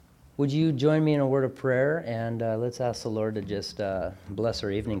Would you join me in a word of prayer, and let's ask the Lord to just bless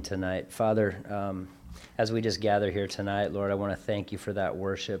our evening tonight. Father, as we just gather here tonight, Lord, I want to thank you for that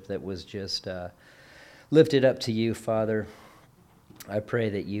worship that was just lifted up to you, Father. I pray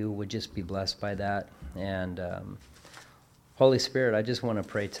that you would just be blessed by that. And Holy Spirit, I just want to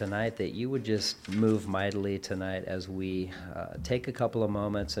pray tonight that you would just move mightily tonight as we take a couple of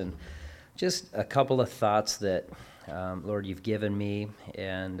moments and just a couple of thoughts that Lord, you've given me,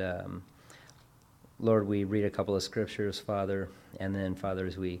 and Lord, we read a couple of scriptures, Father, and then, Father,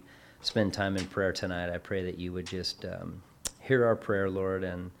 as we spend time in prayer tonight, I pray that you would just hear our prayer, Lord,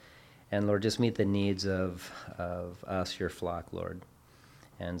 and Lord, just meet the needs of us, your flock, Lord.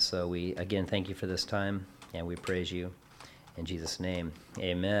 And so we, again, thank you for this time, and we praise you in Jesus' name.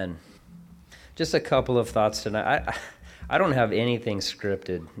 Amen. Just a couple of thoughts tonight. I don't have anything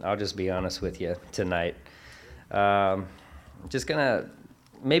scripted. I'll just be honest with you tonight. Just gonna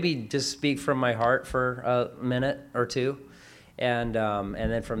maybe just speak from my heart for a minute or two, and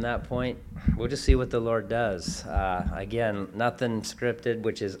then from that point, we'll just see what the Lord does. Again, nothing scripted,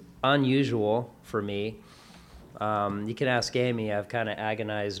 which is unusual for me. You can ask Amy. I've kind of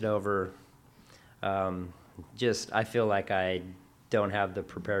agonized over. I feel like I don't have the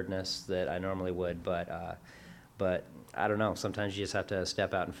preparedness that I normally would, but I don't know. Sometimes you just have to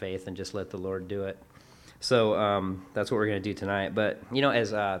step out in faith and just let the Lord do it. So that's what we're going to do tonight. But,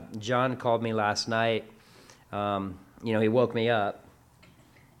 as John called me last night, he woke me up.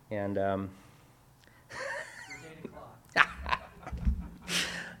 And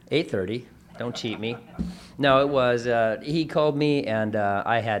 8:30. Don't cheat me. No, it was, he called me, and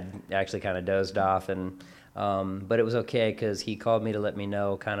I had actually kind of dozed off. But it was okay because he called me to let me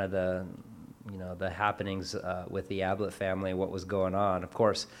know kind of the happenings with the Ablett family, what was going on. Of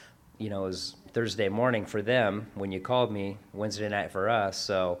course, it was Thursday morning for them when you called me, Wednesday night for us.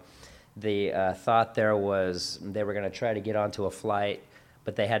 So the thought there was they were going to try to get onto a flight,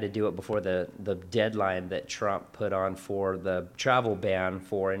 but they had to do it before the deadline that Trump put on for the travel ban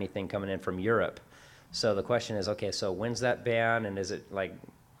for anything coming in from Europe. So the question is, okay, so when's that ban, and is it like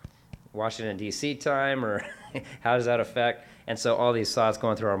Washington, D.C. time, or how does that affect? And so all these thoughts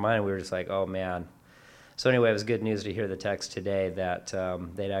going through our mind, we were just like, oh, man. So anyway, it was good news to hear the text today that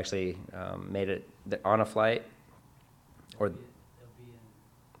they'd actually made it on a flight, or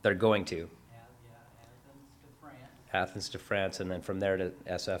they're going to. Athens to France, and then from there to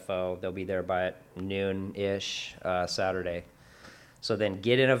SFO. They'll be there by noon-ish Saturday. So then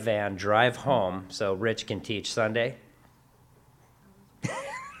get in a van, drive home, so Rich can teach Sunday.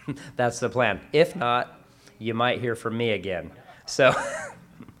 That's the plan. If not, you might hear from me again. So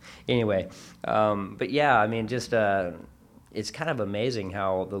anyway, but yeah, I mean, just it's kind of amazing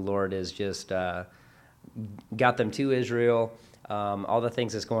how the Lord has just got them to Israel, all the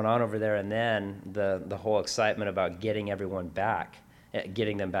things that's going on over there, and then the whole excitement about getting everyone back,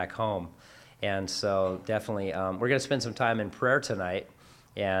 getting them back home. And so definitely, we're going to spend some time in prayer tonight,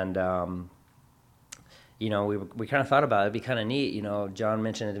 and we kind of thought about it. It'd be kind of neat. John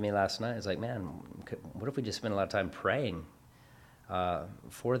mentioned it to me last night. It's like, man, what if we just spend a lot of time praying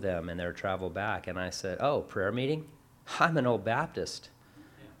for them and their travel back? And I said, oh, prayer meeting? I'm an old Baptist.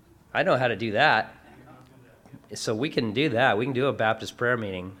 I know how to do that. So we can do that. We can do a Baptist prayer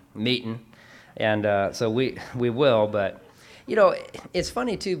meeting. And so we will. But, it's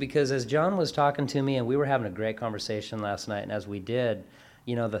funny, too, because as John was talking to me, and we were having a great conversation last night, and as we did,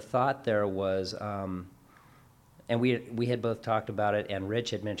 the thought there was... and we had both talked about it, and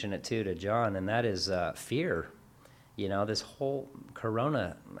Rich had mentioned it too to John, and that is fear. This whole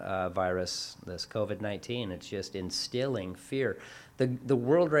corona virus, this COVID-19, it's just instilling fear. The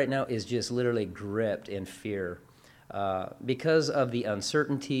world right now is just literally gripped in fear because of the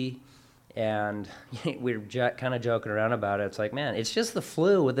uncertainty, and we're kind of joking around about it. It's like, man, it's just the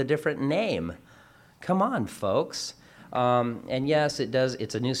flu with a different name. Come on, folks. And yes, it does.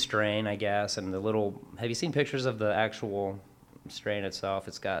 It's a new strain, I guess. And have you seen pictures of the actual strain itself?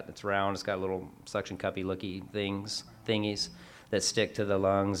 It's round. It's got little suction cuppy looky thingies that stick to the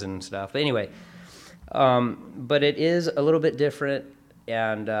lungs and stuff. But anyway, but it is a little bit different.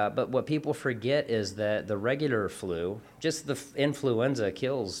 And but what people forget is that the regular flu, just the influenza,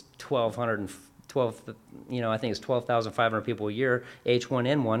 kills 1,212. I think it's 12,500 people a year.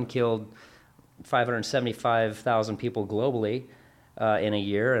 H1N1 killed 575,000 people globally in a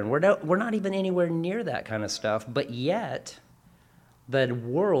year, and we're not even anywhere near that kind of stuff. But yet, the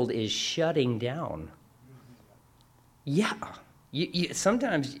world is shutting down. Yeah, you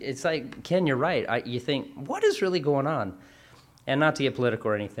sometimes it's like, Ken, you're right. You think, what is really going on? And not to get political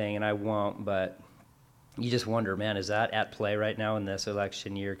or anything, and I won't, but you just wonder, man, is that at play right now in this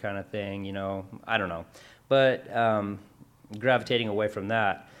election year kind of thing? I don't know. But gravitating away from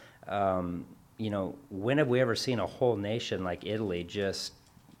that, when have we ever seen a whole nation like Italy just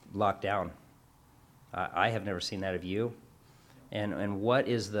locked down? I have never seen that. Of you? And what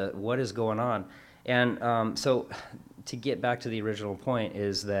is going on? And so to get back to the original point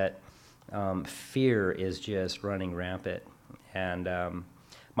is that fear is just running rampant. And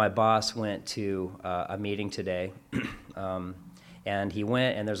my boss went to a meeting today, and he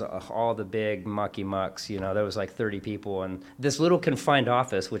went, and there's all the big mucky mucks, there was like 30 people, and this little confined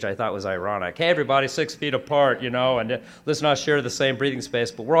office, which I thought was ironic. Hey, everybody 6 feet apart, and let's not share the same breathing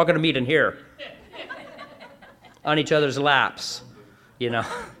space, but we're all going to meet in here on each other's laps,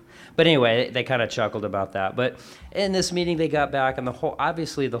 But anyway, they kind of chuckled about that. But in this meeting, they got back, and the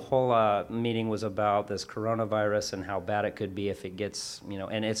whole meeting was about this coronavirus and how bad it could be if it gets,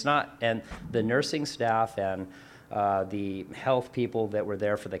 and it's not. And the nursing staff and the health people that were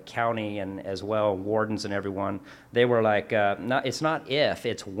there for the county and as well wardens and everyone, they were like, it's not if,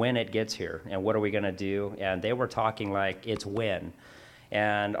 it's when it gets here, and what are we going to do? And they were talking like it's when,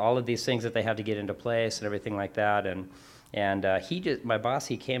 and all of these things that they have to get into place and everything like that. And my boss,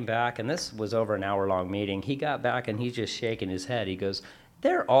 he came back, and this was over an hour-long meeting. He got back, and he's just shaking his head. He goes,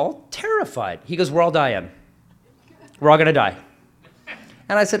 they're all terrified. He goes, we're all dying. We're all going to die.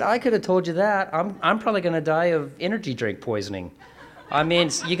 And I said, I could have told you that. I'm probably going to die of energy drink poisoning. I mean,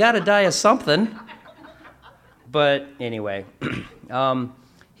 you got to die of something. But anyway,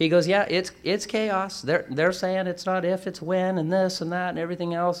 he goes, yeah, it's chaos. They're saying it's not if, it's when, and this and that and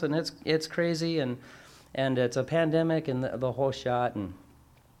everything else, and it's crazy, and it's a pandemic and the whole shot. And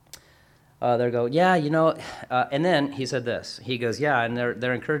they go, yeah, and then he said this. He goes, yeah, and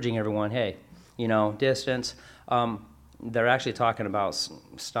they're encouraging everyone, hey, distance. They're actually talking about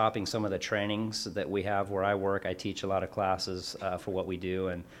stopping some of the trainings that we have where I work. I teach a lot of classes for what we do,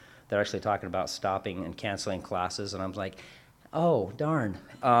 and they're actually talking about stopping and canceling classes. And I'm like, oh, darn.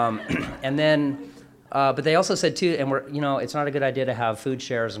 And then... but they also said, too, and it's not a good idea to have food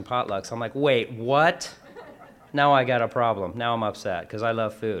shares and potlucks. I'm like, wait, what? Now I got a problem. Now I'm upset because I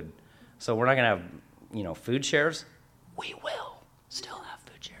love food. So we're not going to have, food shares? We will still have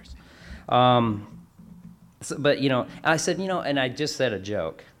food shares. But, I said, and I just said a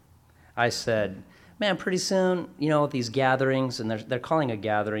joke. I said, man, pretty soon, these gatherings, and they're calling a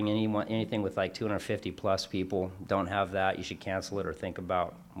gathering, anything with like 250 plus people, don't have that. You should cancel it or think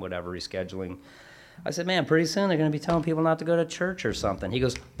about whatever, rescheduling. I said, man, pretty soon they're going to be telling people not to go to church or something. He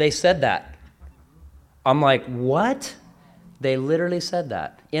goes, they said that. I'm like, what? They literally said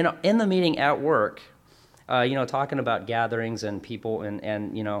that. In the meeting at work, talking about gatherings and people and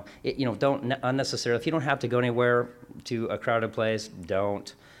don't unnecessarily, if you don't have to go anywhere to a crowded place,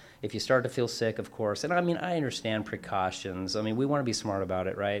 don't. If you start to feel sick, of course. And I understand precautions. We want to be smart about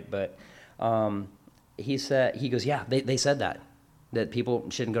it, right? But he goes, yeah, they said that people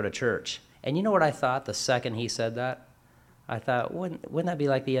shouldn't go to church. And you know what I thought the second he said that? I thought, wouldn't that be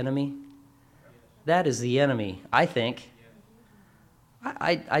like the enemy? That is the enemy, I think.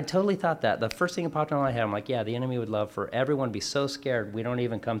 I totally thought that. The first thing that popped into my head, I'm like, yeah, the enemy would love for everyone to be so scared we don't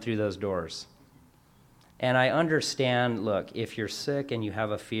even come through those doors. And I understand, look, if you're sick and you have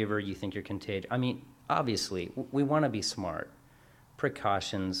a fever, you think you're contagious. Obviously, we want to be smart.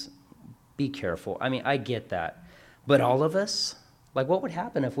 Precautions, be careful. I get that. But all of us? Like, what would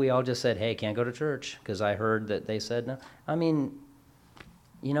happen if we all just said, hey, can't go to church because I heard that they said no?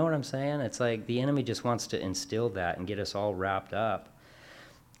 You know what I'm saying? It's like the enemy just wants to instill that and get us all wrapped up.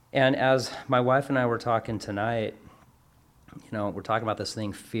 And as my wife and I were talking tonight, we're talking about this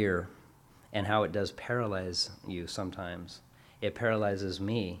thing, fear, and how it does paralyze you sometimes. It paralyzes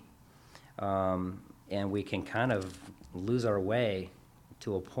me. And we can kind of lose our way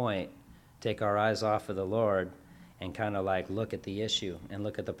to a point, take our eyes off of the Lord, and kind of like look at the issue and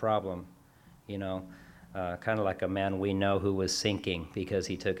look at the problem, kind of like a man we know who was sinking because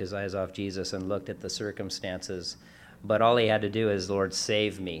he took his eyes off Jesus and looked at the circumstances. But all he had to do is, Lord,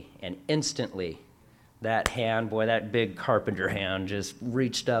 save me. And instantly, that hand, boy, that big carpenter hand just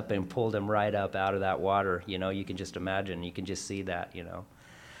reached up and pulled him right up out of that water. You can just imagine. You can just see that,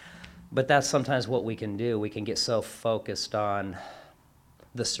 But that's sometimes what we can do. We can get so focused on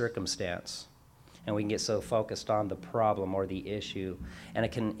the circumstance, and we can get so focused on the problem or the issue, and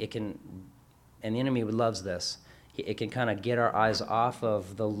it can, and the enemy loves this. It can kind of get our eyes off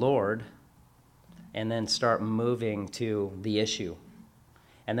of the Lord, and then start moving to the issue,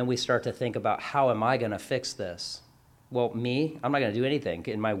 and then we start to think about, how am I going to fix this? Well, I'm not going to do anything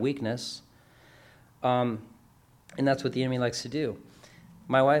in my weakness, and that's what the enemy likes to do.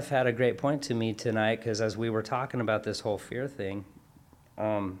 My wife had a great point to me tonight, because as we were talking about this whole fear thing,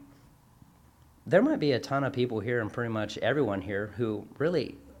 there might be a ton of people here, and pretty much everyone here, who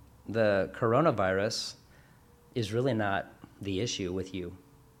really, the coronavirus is really not the issue with you.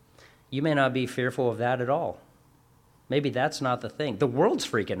 You may not be fearful of that at all. Maybe that's not the thing. The world's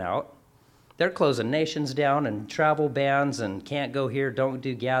freaking out. They're closing nations down and travel bans and can't go here, don't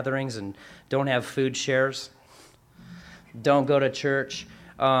do gatherings, and don't have food shares, don't go to church,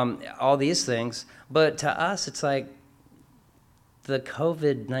 all these things. But to us, it's like the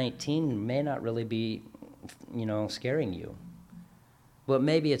COVID-19 may not really be, scaring you. But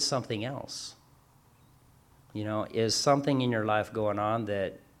maybe it's something else. Is something in your life going on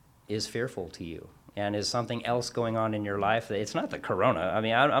that is fearful to you? And is something else going on in your life that it's not the corona? I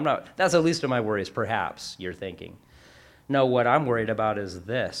mean, I'm not, that's the least of my worries, perhaps, you're thinking. No, what I'm worried about is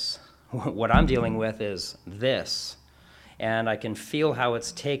this. What I'm dealing with is this. And I can feel how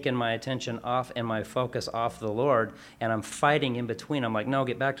it's taken my attention off and my focus off the Lord, and I'm fighting in between. I'm like, no,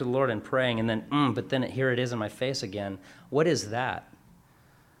 get back to the Lord and praying, and then, but then here it is in my face again. What is that?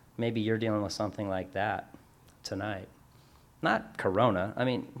 Maybe you're dealing with something like that tonight. Not corona. I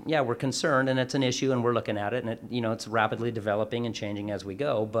mean, yeah, we're concerned, and it's an issue, and we're looking at it, and it's rapidly developing and changing as we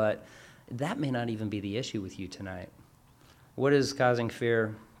go, but that may not even be the issue with you tonight. What is causing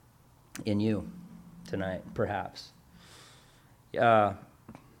fear in you tonight, perhaps?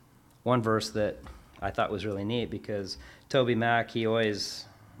 One verse that I thought was really neat, because Toby Mac, I don't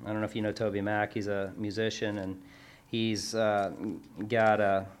know if you know Toby Mac, he's a musician, and he's got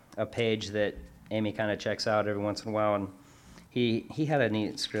a page that Amy kind of checks out every once in a while, and he had a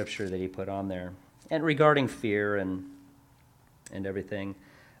neat scripture that he put on there, and regarding fear and everything.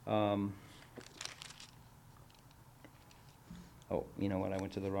 Oh, you know what? I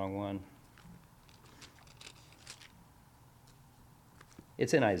went to the wrong one.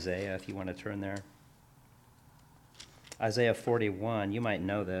 It's in Isaiah, if you want to turn there. Isaiah 41, you might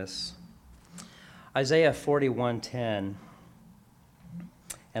know this. Isaiah 41:10,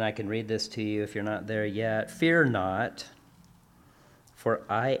 and I can read this to you if you're not there yet. Fear not, for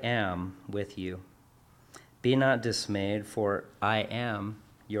I am with you. Be not dismayed, for I am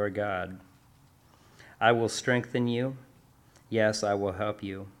your God. I will strengthen you. Yes, I will help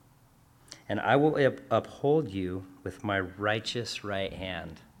you. And I will uphold you with my righteous right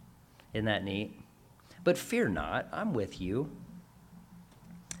hand. Isn't that neat? But fear not, I'm with you.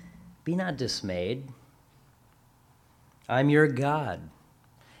 Be not dismayed. I'm your God.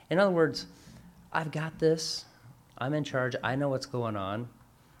 In other words, I've got this. I'm in charge. I know what's going on.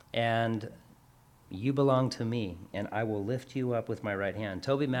 And you belong to me. And I will lift you up with my right hand.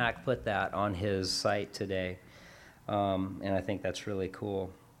 Toby Mac put that on his site today. And I think that's really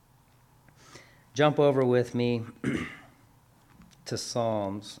cool. Jump over with me to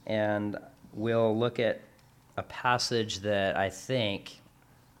Psalms, and we'll look at a passage that I think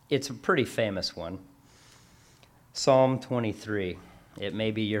it's a pretty famous one. Psalm 23. It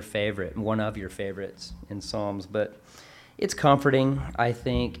may be your favorite, one of your favorites in Psalms, but it's comforting. I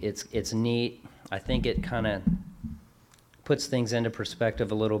think it's neat. I think it kind of puts things into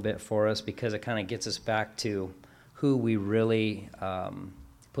perspective a little bit for us, because it kind of gets us back to who we really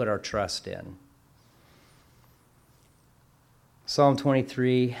put our trust in. Psalm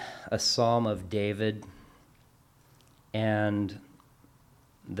 23, a psalm of David, and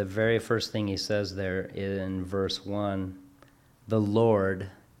the very first thing he says there in verse 1, the Lord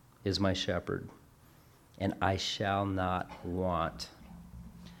is my shepherd, and I shall not want.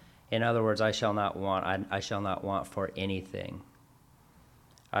 In other words, I shall not want. I shall not want for anything.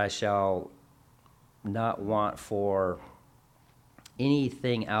 I shall not want for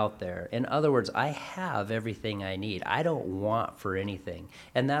anything out there. In other words, I have everything I need. I don't want for anything.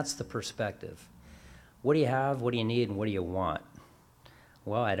 And that's the perspective. What do you have? What do you need? And what do you want?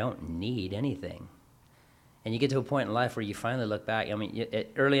 Well, I don't need anything. And you get to a point in life where you finally look back. I mean,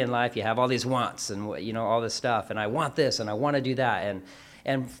 early in life, you have all these wants and all this stuff. And I want this and I want to do that.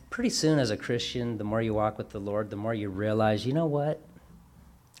 And pretty soon as a Christian, the more you walk with the Lord, the more you realize, you know what?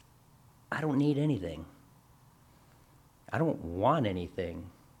 I don't need anything. I don't want anything,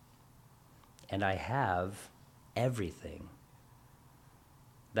 and I have everything.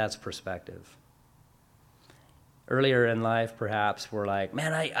 That's perspective. Earlier in life, perhaps, we're like,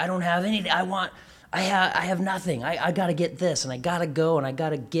 man, I don't have anything. I have nothing. I got to get this, and I got to go, and I got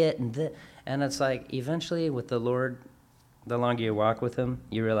to get, and it's like, eventually, with the Lord, the longer you walk with him,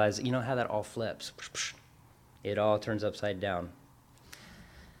 you realize, how that all flips. It all turns upside down.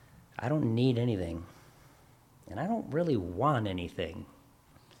 I don't need anything. And I don't really want anything,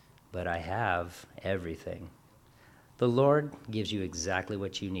 but I have everything. The Lord gives you exactly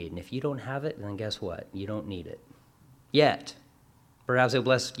what you need. And if you don't have it, then guess what? You don't need it. Yet. Perhaps he'll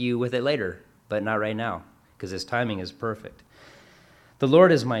bless you with it later, but not right now, because his timing is perfect. The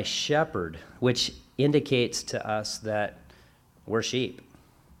Lord is my shepherd, which indicates to us that we're sheep.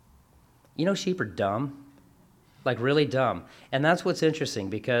 You know, sheep are dumb, like really dumb. And that's what's interesting,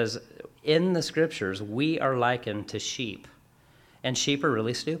 because in the scriptures, we are likened to sheep. And sheep are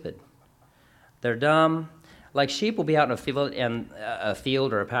really stupid. They're dumb. Like sheep will be out in a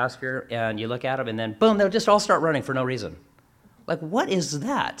field or a pasture, and you look at them, and then boom, they'll just all start running for no reason. Like, what is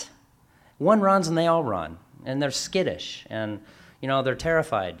that? One runs and they all run, and they're skittish, and they're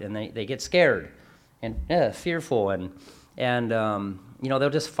terrified, and they get scared and fearful, and they'll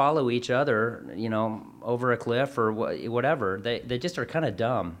just follow each other, over a cliff or whatever. They just are kind of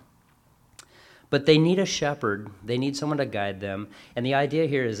dumb. But they need a shepherd. They need someone to guide them. And the idea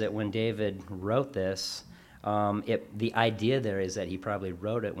here is that when David wrote this, the idea there is that he probably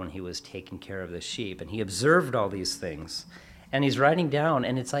wrote it when he was taking care of the sheep, and he observed all these things. And he's writing down,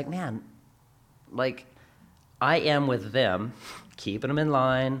 and it's like, man, like, I am with them, keeping them in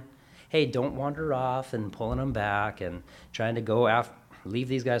line. Hey, don't wander off and pulling them back and trying to leave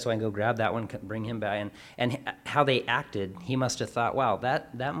these guys so I can go grab that one, bring him back. And how they acted, he must have thought, wow,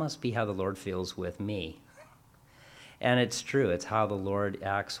 that must be how the Lord feels with me. And it's true. It's how the Lord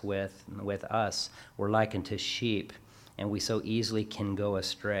acts with us. We're likened to sheep, and we so easily can go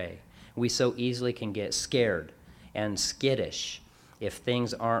astray. We so easily can get scared and skittish if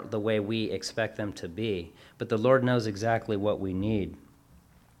things aren't the way we expect them to be. But the Lord knows exactly what we need.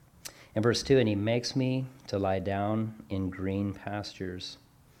 In verse 2, and he makes me to lie down in green pastures.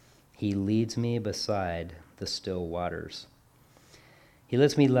 He leads me beside the still waters. He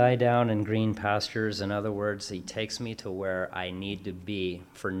lets me lie down in green pastures. In other words, he takes me to where I need to be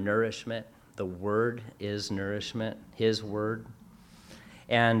for nourishment. The word is nourishment, his word,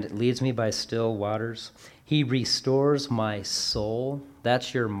 and leads me by still waters. He restores my soul.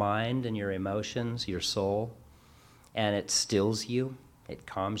 That's your mind and your emotions, your soul. And it stills you. It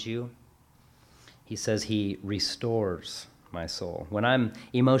calms you. He says he restores my soul. When I'm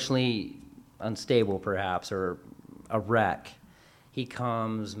emotionally unstable, perhaps, or a wreck, he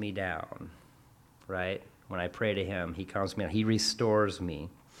calms me down, right? When I pray to him, he calms me down. He restores me.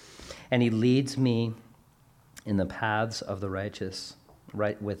 And he leads me in the paths of the righteous,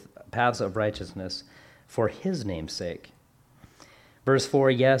 with paths of righteousness for his name's sake. Verse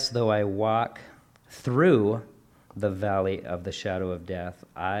 4, yes, though I walk through the valley of the shadow of death,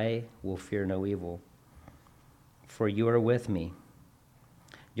 I will fear no evil, for you are with me.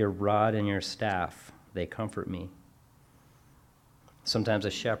 Your rod and your staff, they comfort me. Sometimes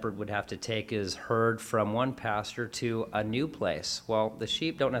a shepherd would have to take his herd from one pasture to a new place. Well, the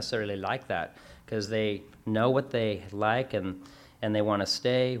sheep don't necessarily like that, because they know what they like, and they want to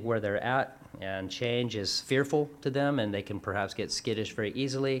stay where they're at, and change is fearful to them, and they can perhaps get skittish very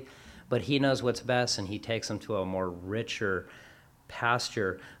easily. But he knows what's best, and he takes them to a more richer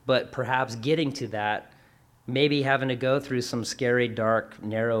pasture. But perhaps getting to that, maybe having to go through some scary, dark,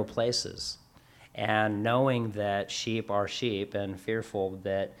 narrow places, and knowing that sheep are sheep and fearful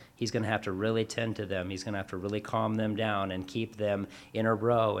that he's going to have to really tend to them. He's going to have to really calm them down and keep them in a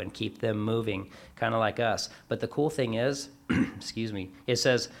row and keep them moving, kind of like us. But the cool thing is, excuse me, it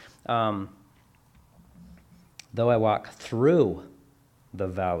says, though I walk through the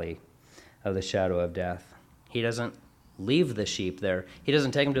valley of the shadow of death. He doesn't leave the sheep there. He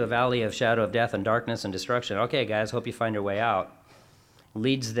doesn't take them to a valley of shadow of death and darkness and destruction. Okay, guys, hope you find your way out.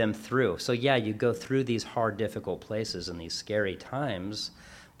 Leads them through. So yeah, you go through these hard, difficult places and these scary times,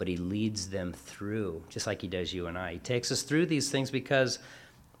 but he leads them through, just like he does you and I. He takes us through these things because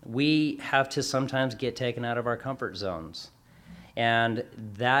we have to sometimes get taken out of our comfort zones. And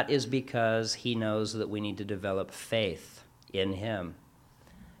that is because he knows that we need to develop faith in him,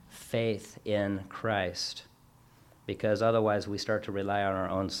 faith in Christ, because otherwise we start to rely on our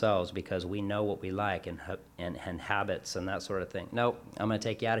own selves because we know what we like and habits and that sort of thing. No, I'm going to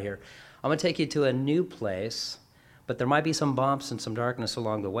take you out of here. I'm going to take you to a new place, but there might be some bumps and some darkness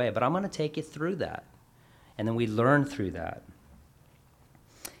along the way, but I'm going to take you through that. And then we learn through that.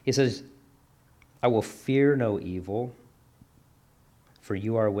 He says, I will fear no evil, for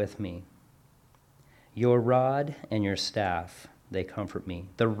you are with me. Your rod and your staff, they comfort me.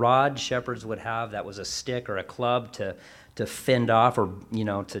 The rod shepherds would have, that was a stick or a club to fend off, or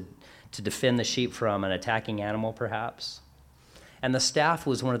to defend the sheep from an attacking animal, perhaps. And the staff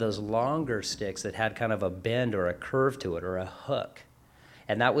was one of those longer sticks that had kind of a bend or a curve to it or a hook.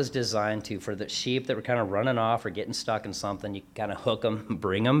 And that was designed for the sheep that were kind of running off or getting stuck in something. You kind of hook them,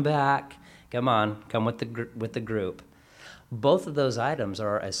 bring them back. Come on, come with the group. Both of those items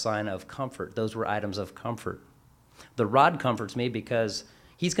are a sign of comfort. Those were items of comfort. The rod comforts me because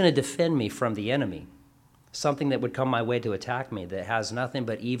he's going to defend me from the enemy, something that would come my way to attack me that has nothing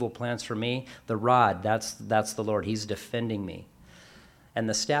but evil plans for me. The rod, that's the Lord. He's defending me. And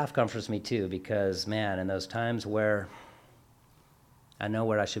the staff comforts me too because, man, in those times where I know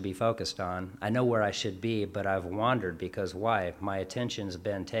where I should be focused on, I know where I should be, but I've wandered because why? My attention's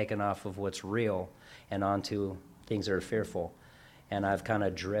been taken off of what's real and onto things that are fearful. And I've kind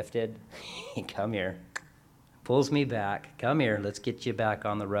of drifted. Come here. Pulls me back. Come here. Let's get you back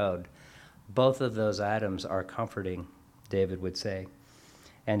on the road. Both of those items are comforting, David would say.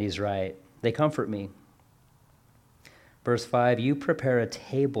 And he's right. They comfort me. Verse 5, you prepare a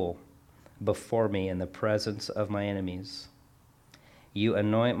table before me in the presence of my enemies. You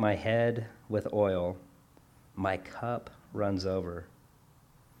anoint my head with oil. My cup runs over.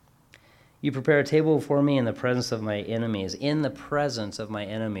 You prepare a table before me in the presence of my enemies. In the presence of my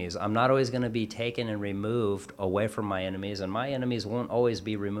enemies. I'm not always going to be taken and removed away from my enemies, and my enemies won't always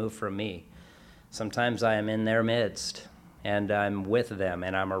be removed from me. Sometimes I am in their midst, and I'm with them,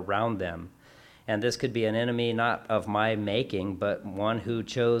 and I'm around them. And this could be an enemy not of my making, but one who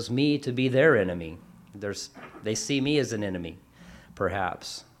chose me to be their enemy. They see me as an enemy,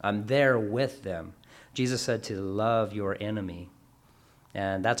 perhaps. I'm there with them. Jesus said to love your enemy,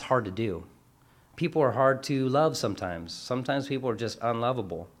 and that's hard to do. People are hard to love sometimes. Sometimes people are just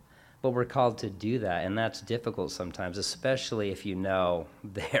unlovable, but we're called to do that, and that's difficult sometimes, especially if you know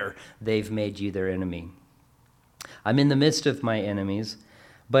they've made you their enemy. I'm in the midst of my enemies,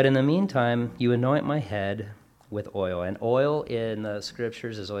 but in the meantime, you anoint my head with oil. And oil in the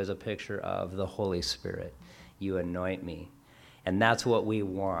scriptures is always a picture of the Holy Spirit. You anoint me. And that's what we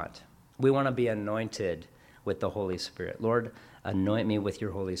want. We want to be anointed with the Holy Spirit. Lord, anoint me with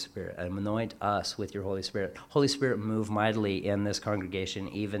your Holy Spirit. Anoint us with your Holy Spirit. Holy Spirit, move mightily in this congregation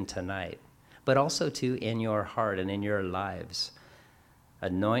even tonight, but also too in your heart and in your lives.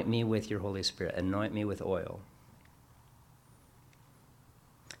 Anoint me with your Holy Spirit. Anoint me with oil.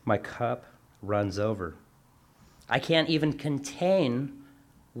 My cup runs over. I can't even contain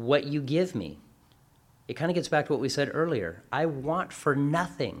what you give me. It kind of gets back to what we said earlier. I want for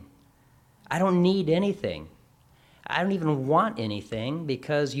nothing. I don't need anything. I don't even want anything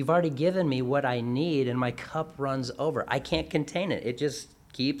because you've already given me what I need and my cup runs over. I can't contain it. It just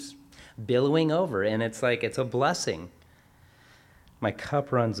keeps billowing over, and it's like it's a blessing. My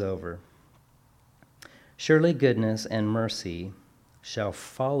cup runs over. Surely goodness and mercy shall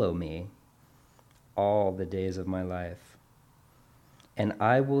follow me all the days of my life, and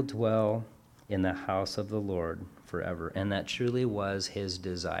I will dwell in the house of the Lord forever. And that truly was his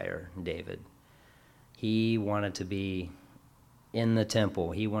desire, David. He wanted to be in the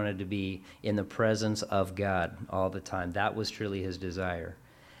temple. He wanted to be in the presence of God all the time. That was truly his desire.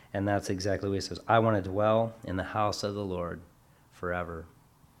 And that's exactly what he says. I want to dwell in the house of the Lord forever.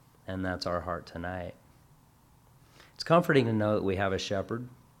 And that's our heart tonight. It's comforting to know that we have a shepherd.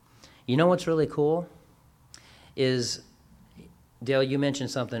 You know what's really cool is, Dale, you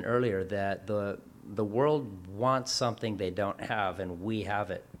mentioned something earlier, that the world wants something they don't have, and we have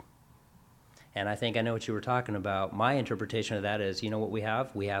it. And I think I know what you were talking about. My interpretation of that is, you know what we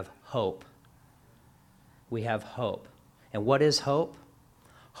have? We have hope. We have hope. And what is hope?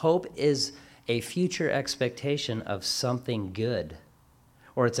 Hope is a future expectation of something good,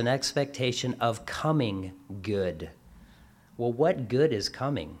 or it's an expectation of coming good. Well, what good is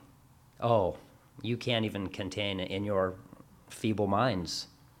coming? Oh, you can't even contain it in your feeble minds.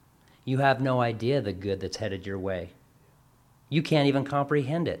 You have no idea the good that's headed your way. You can't even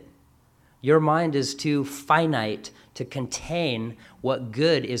comprehend it. Your mind is too finite to contain what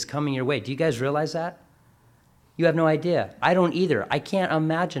good is coming your way. Do you guys realize that? You have no idea. I don't either. I can't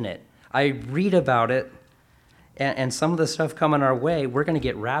imagine it. I read about it, and some of the stuff coming our way, we're going to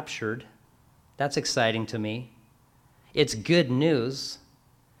get raptured. That's exciting to me. It's good news.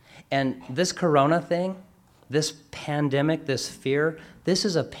 And this corona thing, this pandemic, this fear, this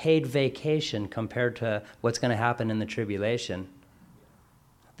is a paid vacation compared to what's going to happen in the tribulation.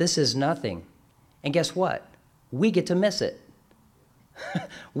 This is nothing. And guess what? We get to miss it.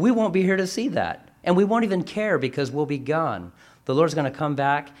 We won't be here to see that. And we won't even care because we'll be gone. The Lord's going to come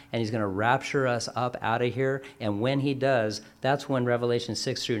back, and he's going to rapture us up out of here. And when he does, that's when Revelation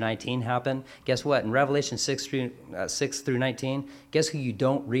 6 through 19 happen. Guess what? In Revelation 6 through 19, guess who you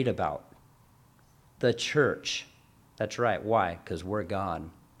don't read about? The church. That's right. Why? Because we're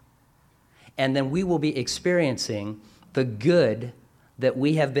gone. And then we will be experiencing the good that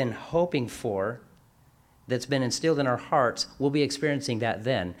we have been hoping for, that's been instilled in our hearts. We'll be experiencing that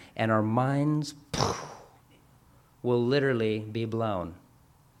then. And our minds, will literally be blown.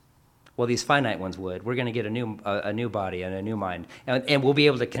 Well, these finite ones would. We're going to get a new body and a new mind, and we'll be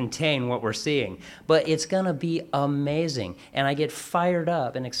able to contain what we're seeing. But it's going to be amazing, and I get fired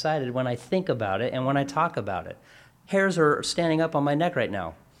up and excited when I think about it and when I talk about it. Hairs are standing up on my neck right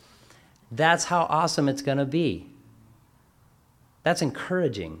now. That's how awesome it's going to be. That's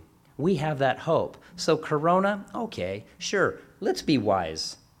encouraging. We have that hope. So Corona, okay, sure, let's be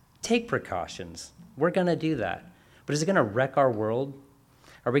wise. Take precautions. We're going to do that. But is it going to wreck our world?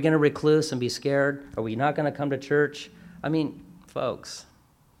 Are we going to recluse and be scared? Are we not going to come to church? I mean, folks,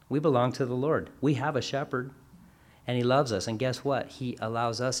 we belong to the Lord. We have a shepherd, and he loves us. And guess what? He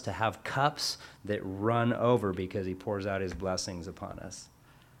allows us to have cups that run over because he pours out his blessings upon us.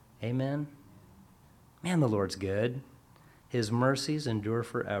 Amen? Man, the Lord's good. His mercies endure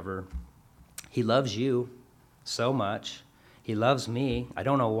forever. He loves you so much. He loves me. I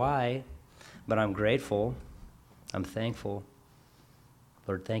don't know why, but I'm grateful. I'm thankful.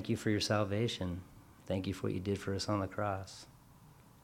 Lord, thank you for your salvation. Thank you for what you did for us on the cross.